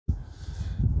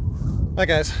Hi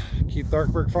guys, Keith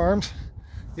Tharkberg Farms.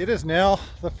 It is now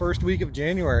the first week of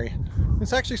January.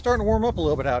 It's actually starting to warm up a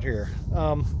little bit out here.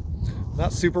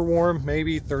 Not super warm,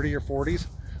 maybe 30 or 40s.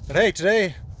 But hey,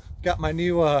 today got my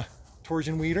new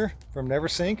Torsion weeder from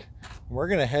Neversink. We're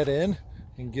gonna head in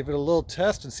and give it a little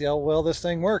test and see how well this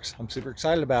thing works. I'm super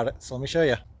excited about it, so let me show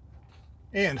you.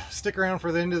 And stick around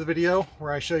for the end of the video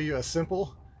where I show you a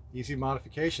simple, easy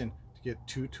modification to get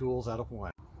two tools out of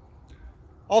one.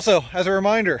 Also, as a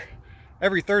reminder,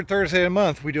 every third Thursday of the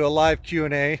month, we do a live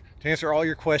Q&A to answer all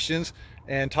your questions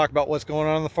and talk about what's going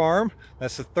on the farm.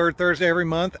 That's the third Thursday every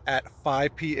month at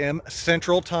 5 p.m.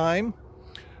 Central Time.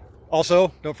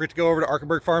 Also, don't forget to go over to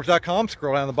arkenbergfarms.com,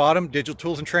 scroll down the bottom, digital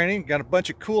tools and training. Got a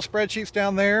bunch of cool spreadsheets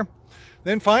down there.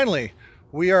 Then finally,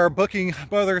 we are booking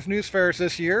Mother Earth News Fairs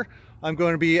this year. I'm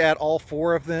going to be at all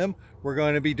 4 of them. We're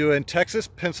going to be doing Texas,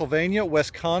 Pennsylvania,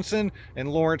 Wisconsin, and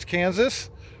Lawrence,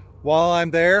 Kansas. While I'm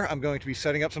there, I'm going to be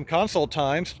setting up some consult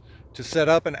times to set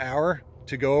up an hour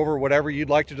to go over whatever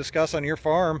you'd like to discuss on your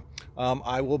farm.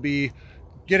 I will be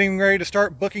getting ready to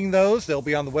start booking those. They'll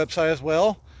be on the website as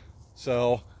well.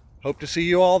 So hope to see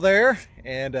you all there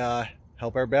and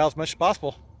help everybody out as much as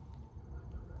possible.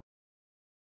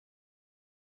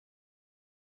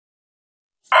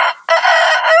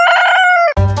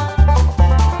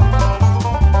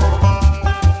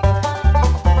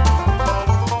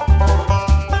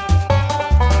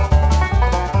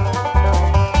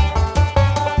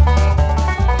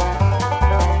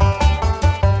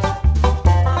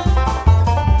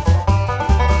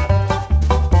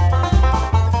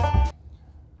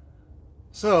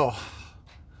 So,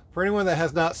 for anyone that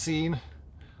has not seen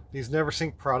these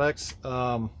Neversink products,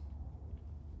 I think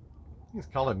it's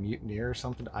called a mutineer or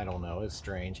something. I don't know. It's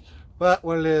strange. But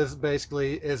what it is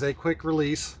basically is a quick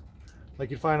release like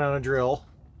you'd find on a drill.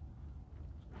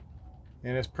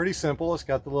 And it's pretty simple. It's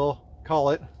got the little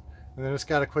collet, and then it's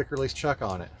got a quick release chuck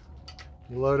on it.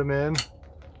 You load them in,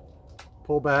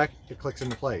 pull back, it clicks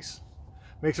into place.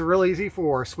 Makes it real easy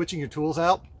for switching your tools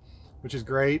out, which is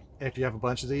great if you have a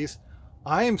bunch of these.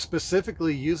 I am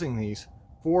specifically using these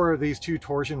for these 2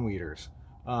 torsion weeders.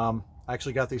 I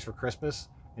actually got these for Christmas,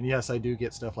 and yes, I do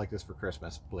get stuff like this for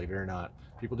Christmas, believe it or not.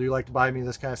 People do like to buy me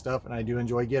this kind of stuff, and I do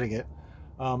enjoy getting it.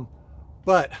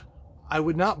 But I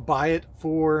would not buy it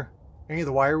for any of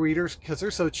the wire weeders because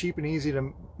they're so cheap and easy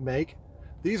to make.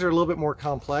 These are a little bit more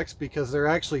complex because they're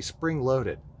actually spring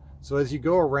loaded. So as you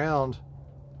go around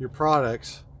your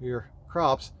products, your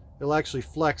crops, it'll actually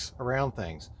flex around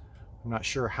things. I'm not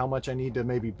sure how much I need to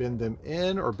maybe bend them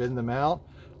in or bend them out.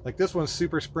 Like this one's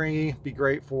super springy, be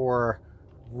great for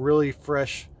really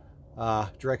fresh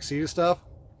direct seeded stuff.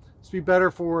 This would be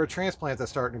better for a transplant that's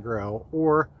starting to grow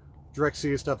or direct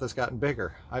seeded stuff that's gotten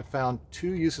bigger. I've found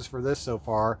 2 uses for this so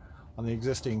far on the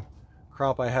existing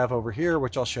crop I have over here,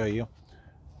 which I'll show you.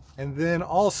 And then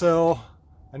also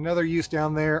another use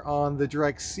down there on the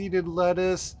direct seeded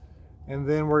lettuce. And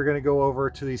then we're going to go over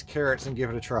to these carrots and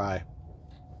give it a try.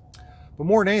 But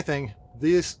more than anything,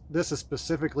 this is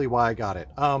specifically why I got it.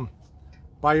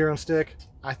 Buy your own stick.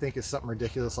 I think it's something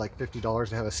ridiculous like $50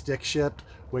 to have a stick shipped,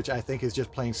 which I think is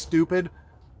just plain stupid.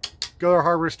 Go to a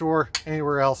hardware store,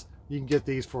 anywhere else, you can get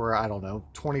these for, I don't know,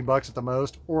 20 bucks at the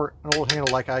most, or an old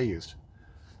handle like I used.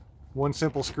 One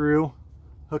simple screw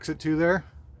hooks it to there.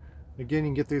 Again,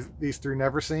 you can get these through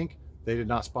Neversink. They did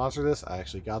not sponsor this. I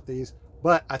actually got these,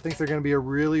 but I think they're going to be a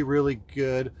really, really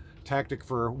good tactic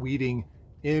for weeding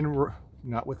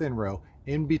not within row,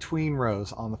 in between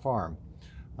rows on the farm.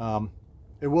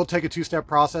 It will take a 2-step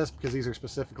process because these are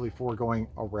specifically for going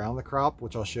around the crop,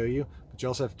 which I'll show you, but you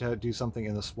also have to do something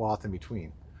in the swath in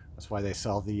between. That's why they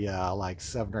sell the like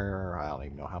 7 or I don't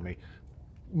even know how many,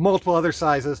 multiple other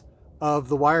sizes of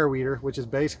the wire weeder, which is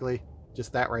basically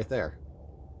just that right there.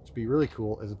 Which would be really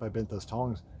cool is if I bent those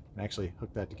tongs and actually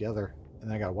hooked that together, and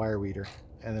then I got a wire weeder,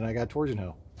 and then I got a torsion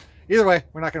hoe. Either way,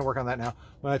 we're not going to work on that now.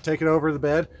 I'm going to take it over the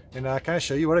bed and kind of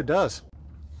show you what it does.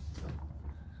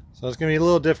 So it's going to be a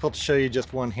little difficult to show you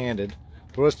just one-handed.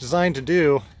 But what it's designed to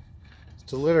do is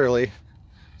to literally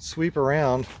sweep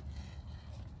around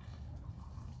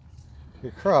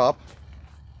your crop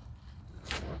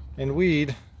and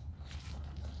weed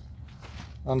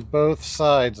on both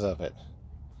sides of it.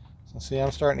 So see,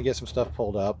 I'm starting to get some stuff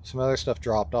pulled up. Some other stuff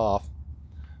dropped off.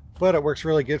 But it works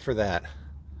really good for that.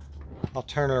 I'll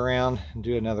turn it around and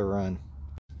do another run.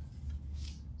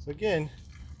 So again,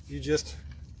 you just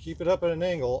keep it up at an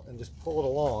angle and just pull it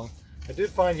along. I did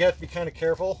find you have to be kind of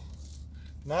careful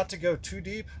not to go too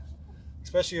deep,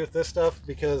 especially with this stuff,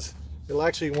 because you'll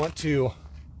actually want to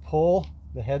pull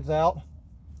the heads out,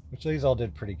 which these all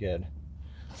did pretty good.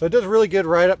 So it does really good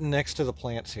right up next to the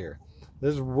plants here.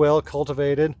 This is well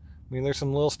cultivated. I mean, there's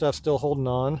some little stuff still holding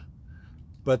on,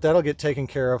 but that'll get taken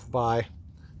care of by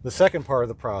the second part of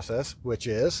the process, which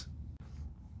is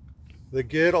the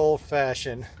good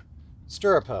old-fashioned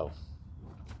stirrup hoe.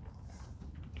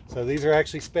 So these are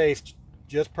actually spaced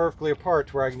just perfectly apart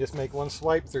to where I can just make one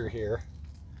swipe through here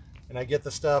and I get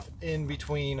the stuff in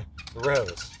between the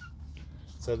rows.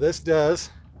 So this does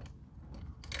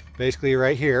basically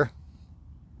right here,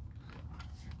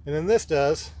 and then this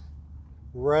does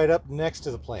right up next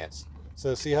to the plants.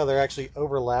 So see how they're actually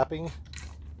overlapping?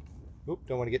 Oop,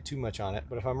 don't want to get too much on it,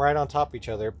 but if I'm right on top of each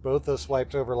other, both those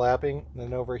swipes overlapping, and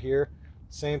then over here,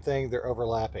 same thing, they're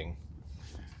overlapping.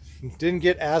 Didn't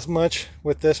get as much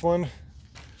with this one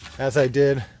as I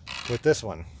did with this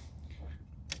one.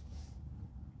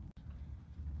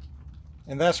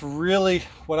 And that's really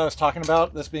what I was talking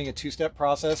about, this being a two-step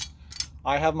process.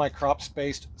 I have my crop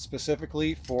spaced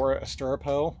specifically for a stirrup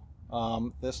hoe.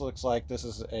 This looks like this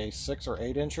is a 6 or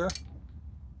 8 incher.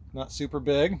 Not super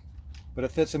big, but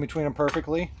it fits in between them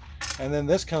perfectly. And then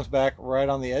this comes back right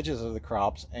on the edges of the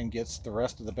crops and gets the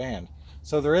rest of the band.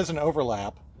 So there is an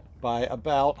overlap by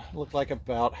about, look like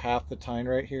about half the tine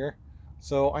right here.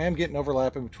 So I am getting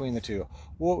overlap in between the two.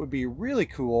 What would be really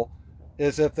cool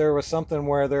is if there was something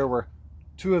where there were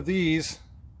 2 of these,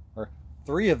 or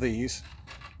 3 of these,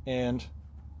 and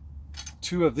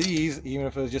 2 of these, even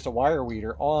if it was just a wire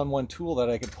weeder, all on one tool that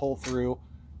I could pull through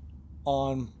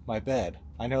on my bed.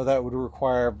 I know that would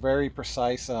require very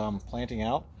precise planting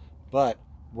out, but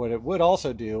what it would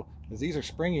also do is these are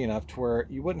springy enough to where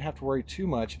you wouldn't have to worry too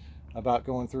much about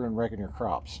going through and wrecking your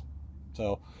crops.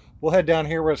 So we'll head down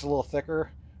here where it's a little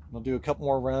thicker. We'll do a couple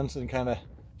more runs and kind of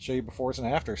show you befores and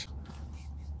afters.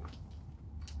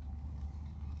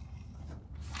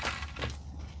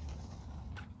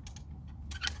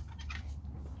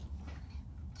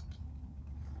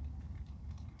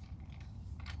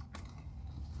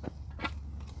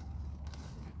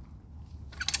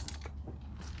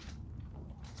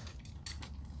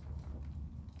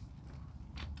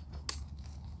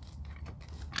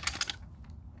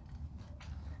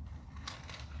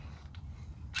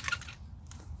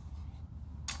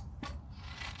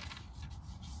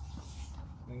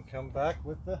 And come back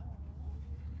with the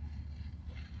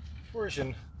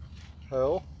torsion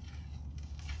hoe.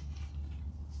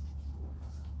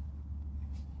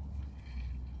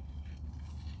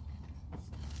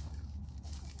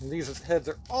 And these heads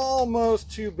are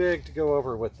almost too big to go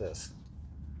over with this.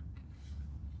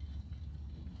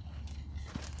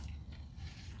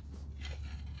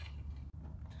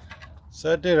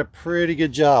 So that did a pretty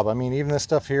good job. I mean, even this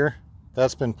stuff here,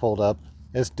 that's been pulled up.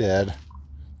 It's dead.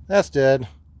 That's dead.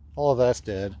 All of that's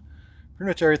dead. Pretty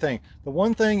much everything. The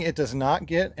one thing it does not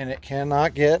get, and it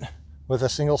cannot get with a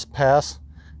single pass,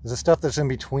 is the stuff that's in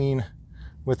between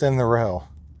within the row.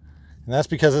 And that's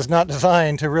because it's not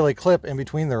designed to really clip in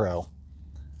between the row.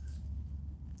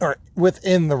 Or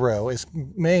within the row. It's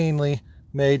mainly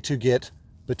made to get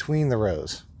between the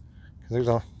rows. Because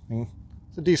there's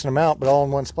it's a decent amount, but all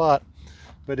in one spot.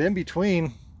 But in between,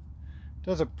 it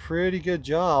does a pretty good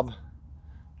job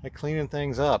at cleaning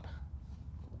things up.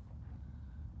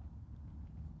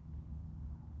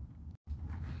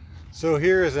 So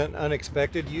here is an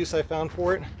unexpected use I found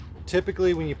for it.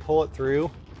 Typically when you pull it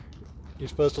through, you're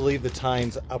supposed to leave the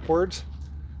tines upwards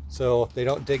so they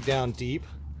don't dig down deep.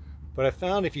 But I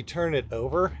found if you turn it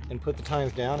over and put the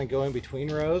tines down and go in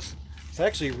between rows, it's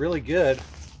actually really good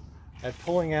at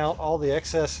pulling out all the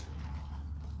excess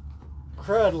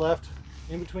crud left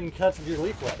in between cuts of your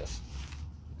leaf lettuce.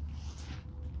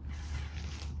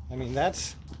 I mean,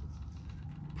 that's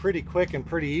pretty quick and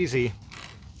pretty easy.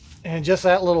 And just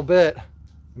that little bit,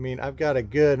 I mean, I've got a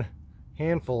good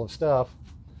handful of stuff.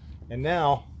 And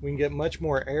now we can get much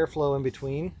more airflow in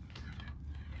between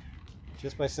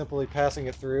just by simply passing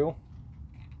it through.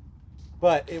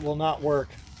 But it will not work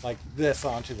like this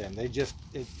onto them. It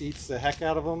eats the heck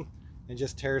out of them and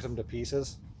just tears them to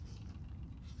pieces.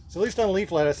 So at least on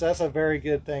leaf lettuce, that's a very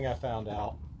good thing I found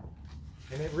out.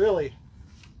 And it really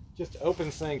just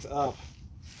opens things up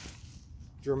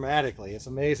dramatically. It's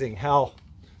amazing how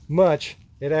much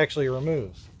it actually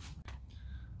removes.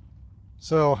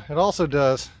 So it also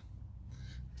does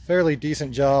a fairly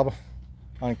decent job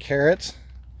on carrots.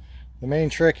 The main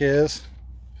trick is,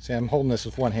 see, I'm holding this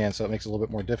with one hand so it makes it a little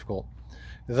bit more difficult,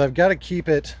 is I've got to keep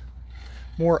it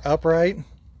more upright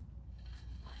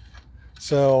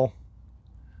so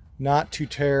not to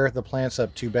tear the plants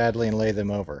up too badly and lay them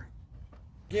over.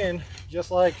 Again,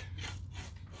 just like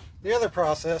the other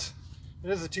process, it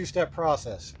is a two-step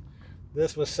process.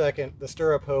 This was second, the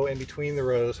stirrup hoe in between the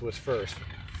rows was first.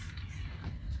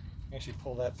 Actually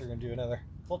pull that through and do another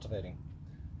cultivating.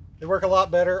 They work a lot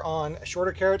better on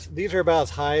shorter carrots. These are about as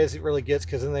high as it really gets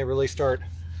because then they really start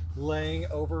laying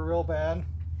over real bad.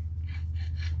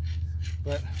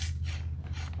 But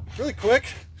really quick,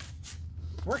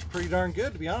 works pretty darn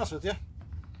good, to be honest with you.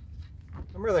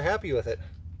 I'm really happy with it.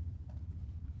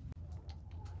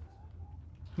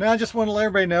 Now I just want to let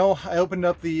everybody know I opened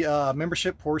up the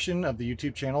membership portion of the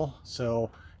YouTube channel,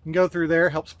 so you can go through there,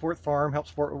 help support the farm, help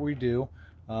support what we do,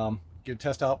 get to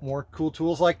test out more cool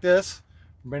tools like this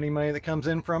from any money that comes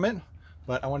in from it.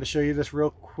 But I wanted to show you this real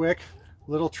quick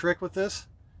little trick with this.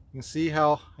 You can see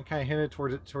how I kind of hinted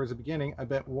towards the beginning. I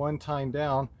bent one tine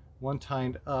down, one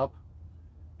tine up,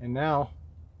 and now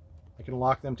I can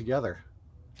lock them together.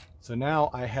 So now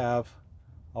I have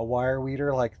a wire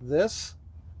weeder like this,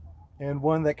 and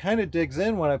one that kind of digs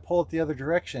in when I pull it the other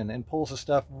direction and pulls the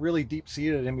stuff really deep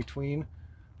seated in between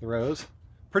the rows.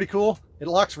 Pretty cool. It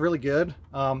locks really good.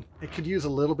 It could use a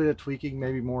little bit of tweaking,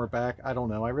 maybe more back. I don't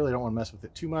know. I really don't want to mess with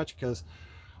it too much because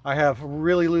I have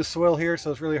really loose soil here,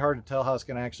 so it's really hard to tell how it's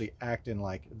going to actually act in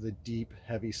like the deep,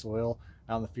 heavy soil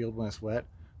out in the field when it's wet.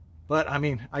 But I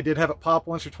mean, I did have it pop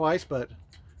once or twice, but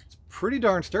it's pretty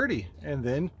darn sturdy. And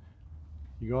then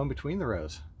you go in between the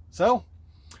rows. So,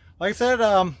 like I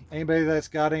said, anybody that's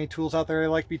got any tools out there they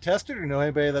like to be tested, or know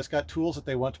anybody that's got tools that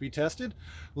they want to be tested,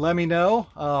 let me know.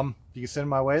 If you can send them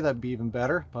my way, that'd be even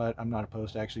better. But I'm not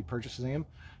opposed to actually purchasing them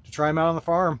to try them out on the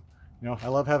farm. You know, I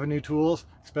love having new tools,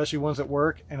 especially ones that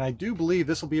work. And I do believe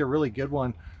this will be a really good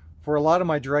one for a lot of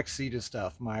my direct seeded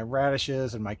stuff, my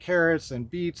radishes and my carrots and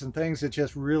beets and things that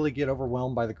just really get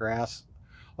overwhelmed by the grass.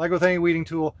 Like with any weeding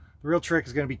tool, the real trick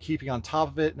is going to be keeping on top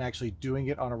of it and actually doing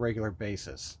it on a regular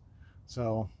basis.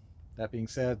 So that being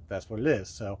said, that's what it is.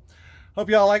 So hope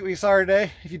y'all like what you saw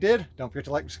today. If you did, don't forget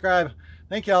to like and subscribe.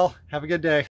 Thank y'all. Have a good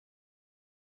day.